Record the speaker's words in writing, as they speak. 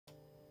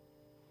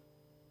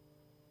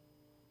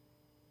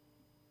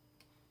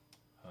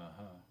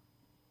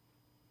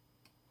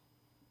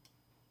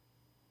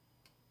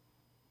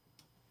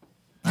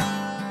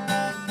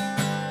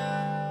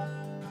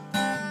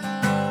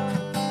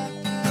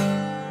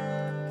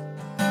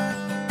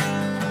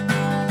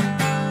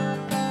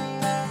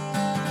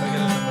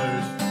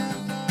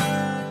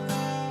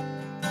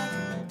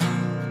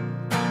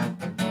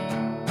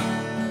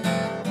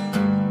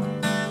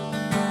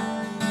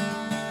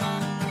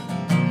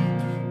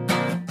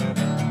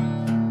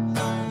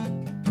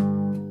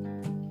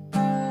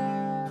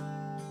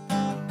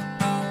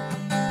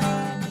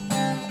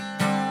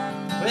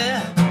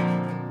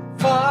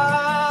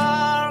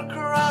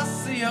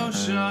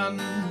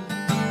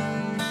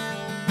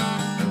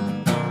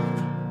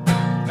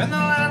in the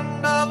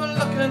land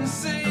overlooking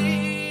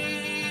sea.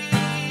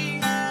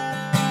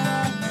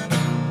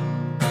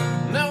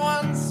 There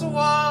once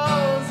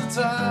was a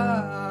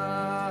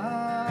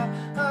time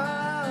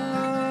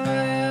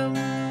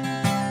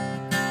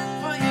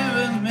for you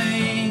and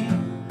me,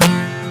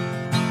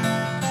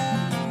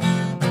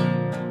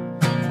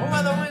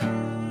 where the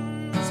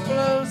winds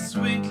blow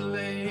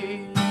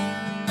sweetly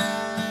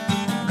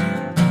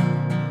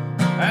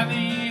and the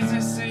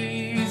easy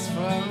seas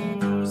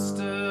flow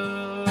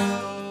still,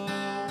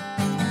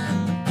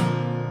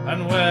 and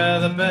where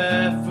the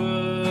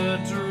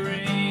barefoot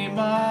dream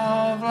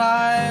of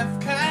life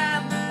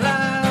can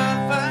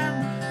laugh and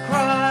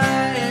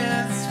cry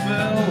its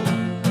fill,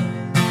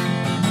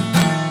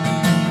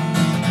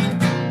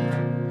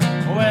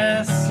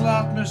 where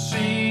slot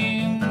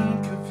machine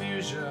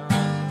confusion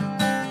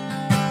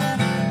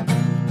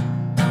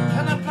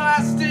and a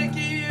plastic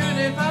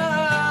universe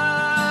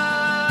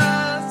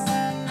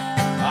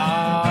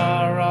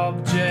are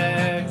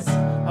objects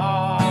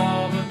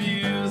of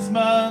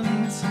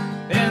amusement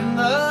in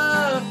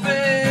the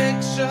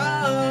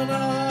fiction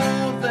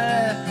of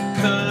their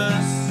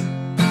curse,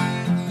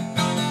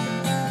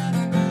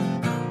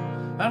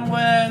 and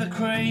where the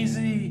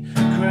crazy,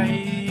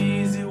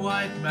 crazy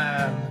white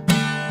man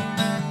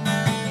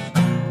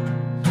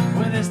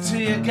with his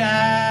tear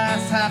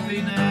gas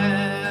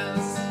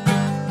happiness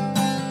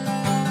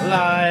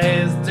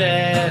lies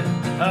dead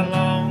and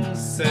long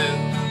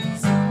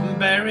since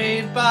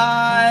buried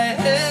by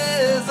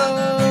his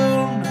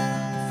own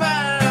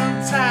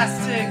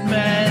fantastic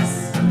mess.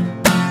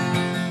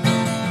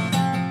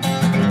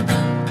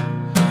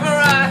 For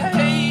I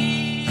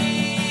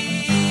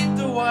hate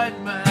the white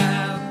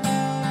man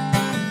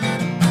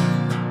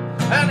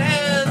and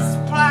his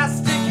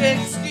plastic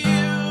excuse.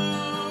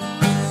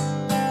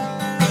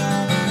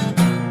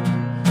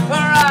 For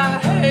I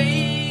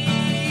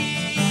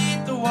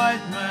hate the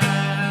white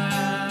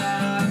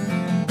man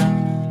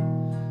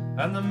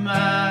and the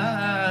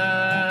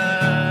man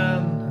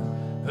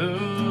who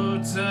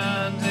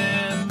turned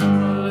him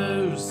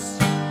loose.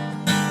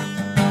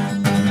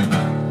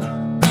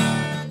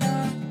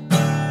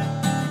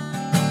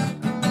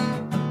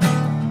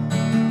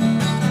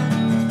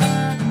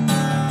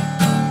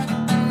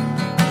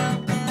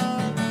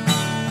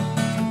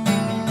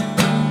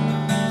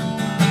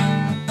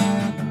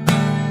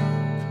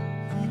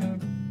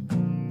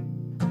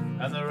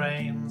 And the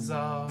rains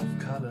of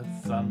colored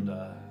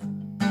thunder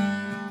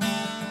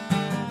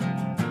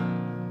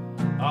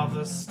of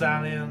the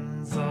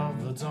stallions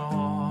of the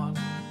dawn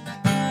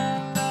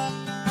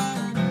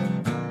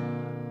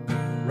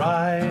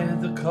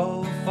ride the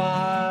coal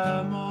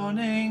fire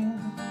morning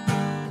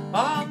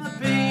on the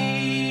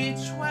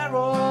beach where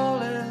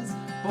all is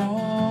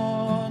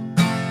born,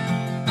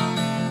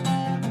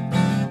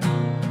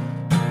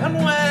 and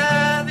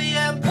where the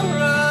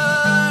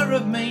emperor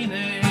of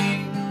meaning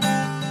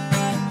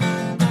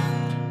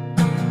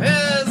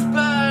is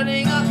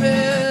burning up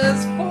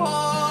his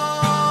force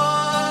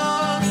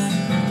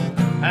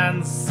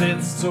and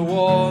sits to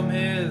warm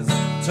his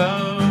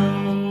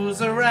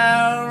toes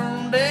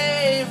around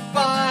a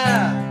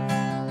fire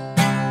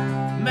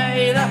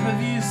made up of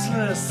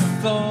useless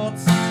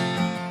thoughts.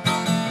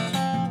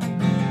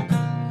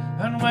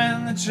 And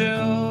when the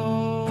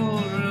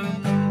children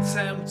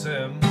tempt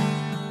him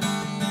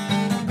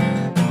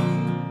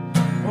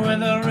with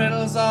the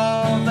riddles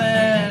of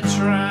their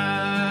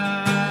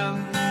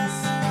trance,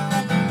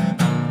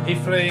 he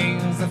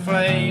flings the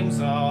flames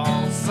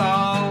of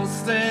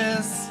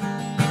solstice,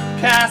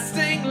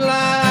 casting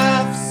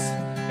laughs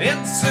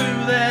into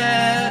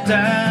their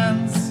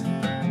dance.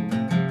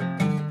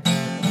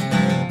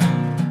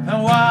 And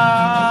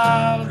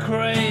while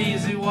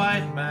crazy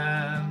white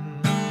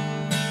man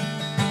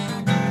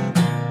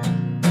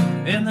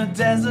in the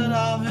desert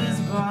of his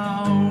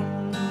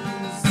bones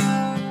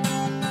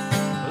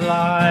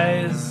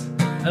lies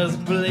as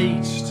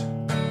bleached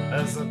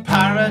as the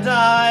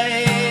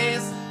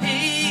paradise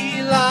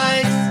he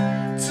likes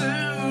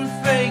to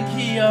think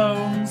he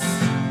owns.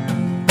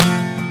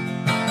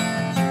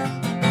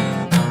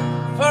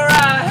 For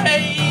I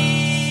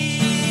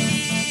hate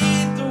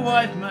the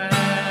white man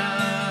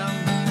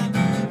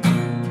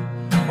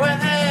when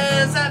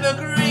there's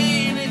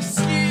evergreen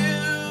excuse.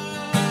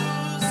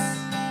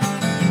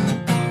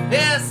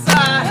 Yes,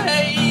 I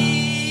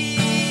hate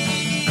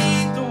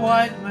the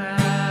white man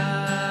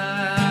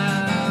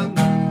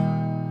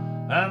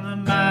and the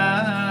man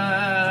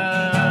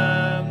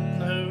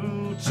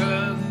who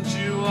turned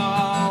you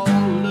all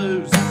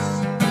loose.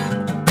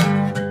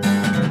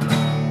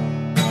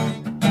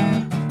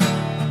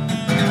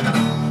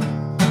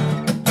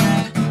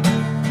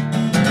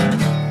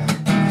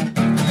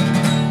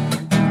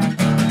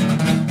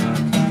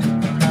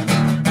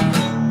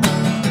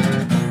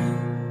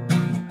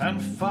 And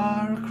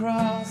far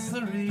across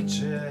the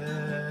reaches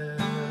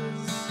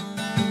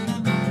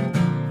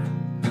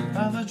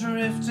of the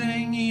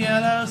drifting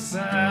yellow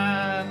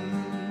sands,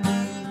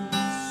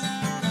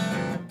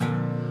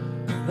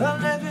 the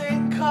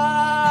living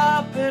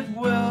carpet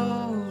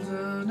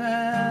wilderness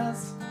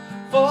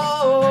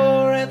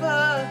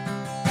forever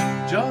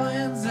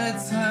joins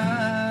its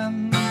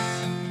hands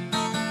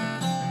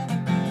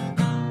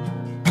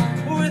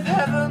with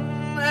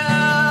heaven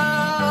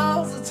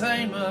hell's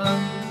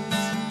attainments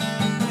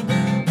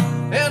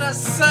in a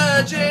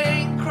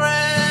surging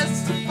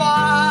crest of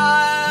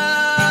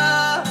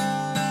fire,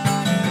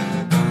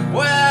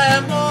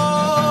 where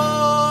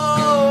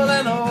more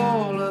than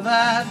all of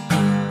that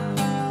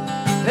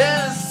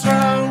is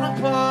thrown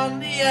upon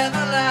the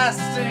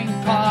everlasting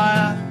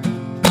pyre.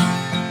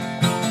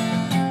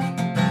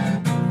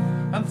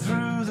 And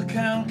through the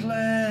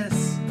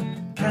countless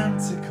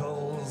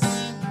canticles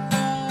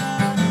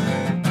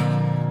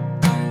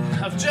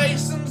of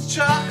Jason's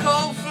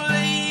charcoal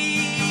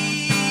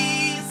fleece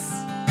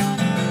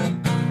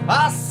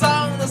are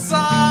sung the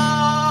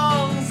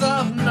songs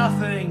of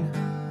nothing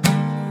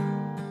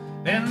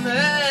in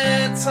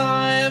their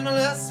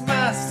timeless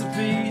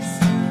masterpiece.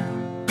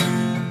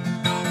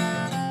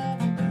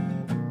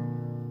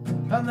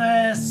 And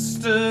there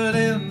stood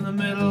in the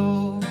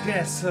middle,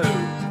 guess who?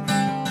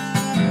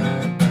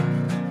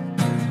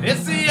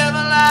 It's the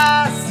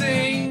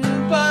everlasting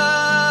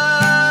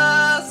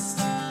burst,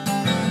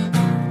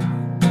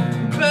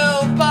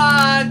 built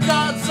by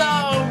God's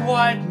own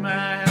white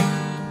man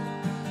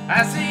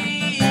as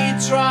he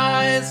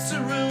tries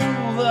to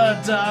rule the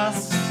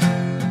dust.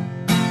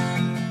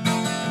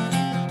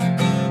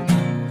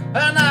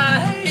 And I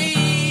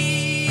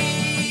hate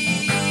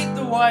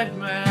the white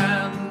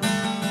man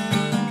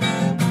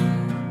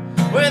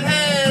with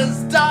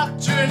his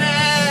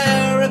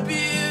doctrinaire abuse.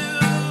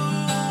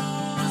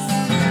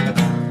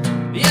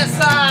 Yes,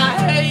 I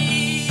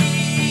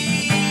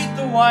hate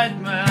the white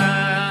man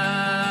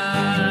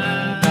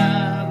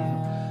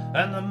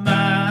and the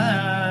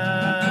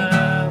man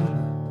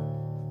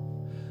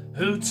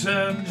who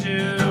turned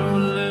you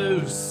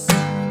loose.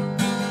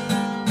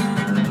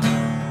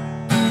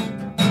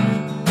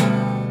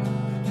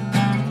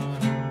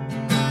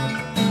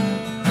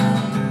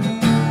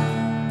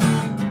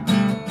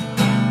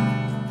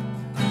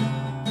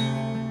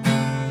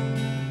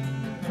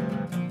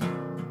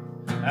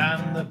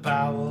 And the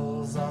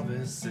bowels of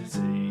his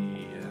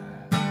city,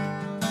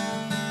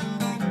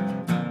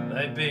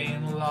 they've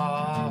been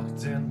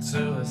locked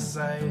into a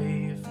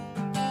safe,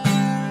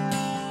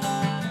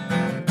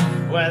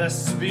 where the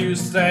spew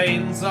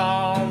stains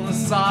on the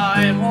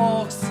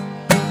sidewalks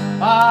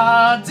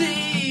are defenders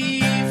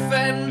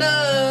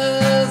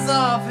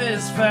of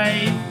his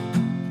faith.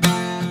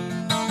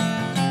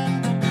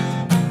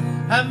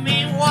 And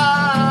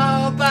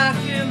meanwhile, back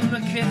in the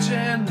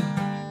kitchen,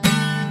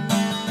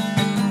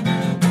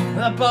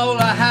 the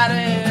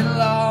bowler-hatted,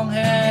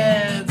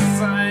 long-haired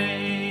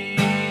saint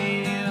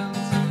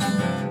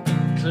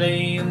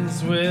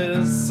cleans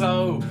with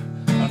soap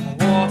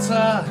and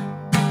water,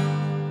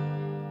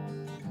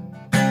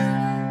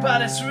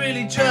 but it's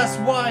really just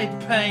white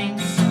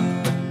paint.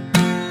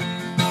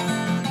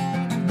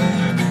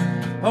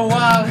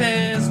 While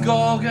his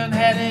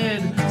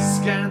gorgon-headed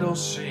scandal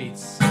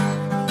sheets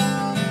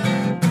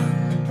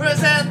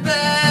present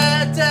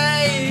their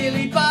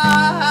daily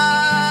bites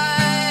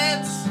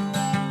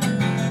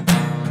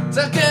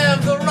to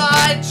give the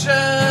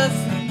righteous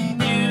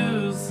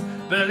news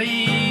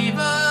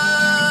believers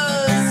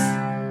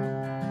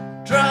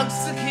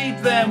drugs to keep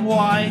them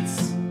white.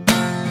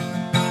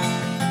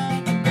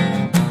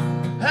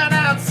 And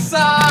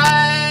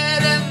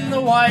outside in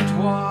the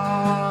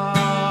whitewash,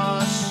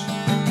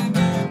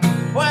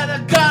 where the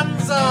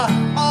guns are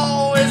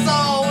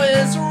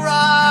always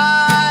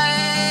right,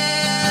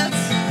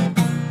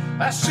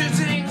 a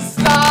shooting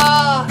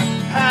star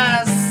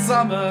has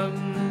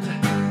summoned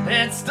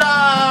its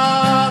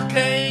dark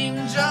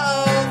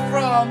angel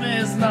from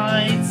his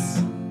night.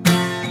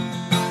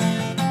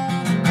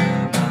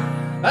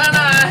 And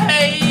I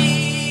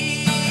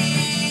hate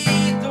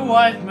the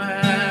white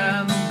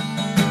man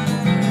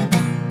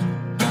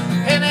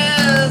in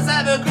his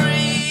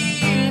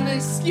evergreen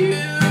excuse.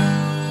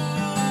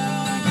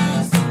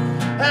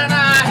 And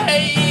I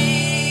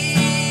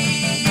hate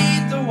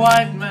the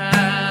white man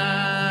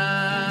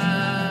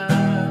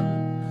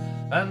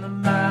and the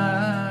man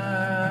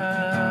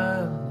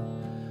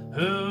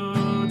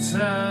who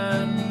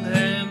turned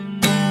him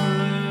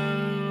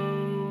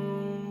loose.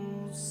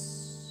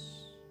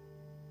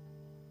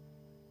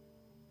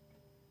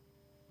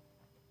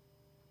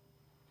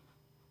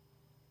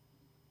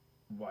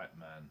 White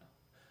Man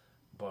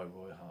by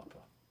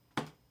Harper.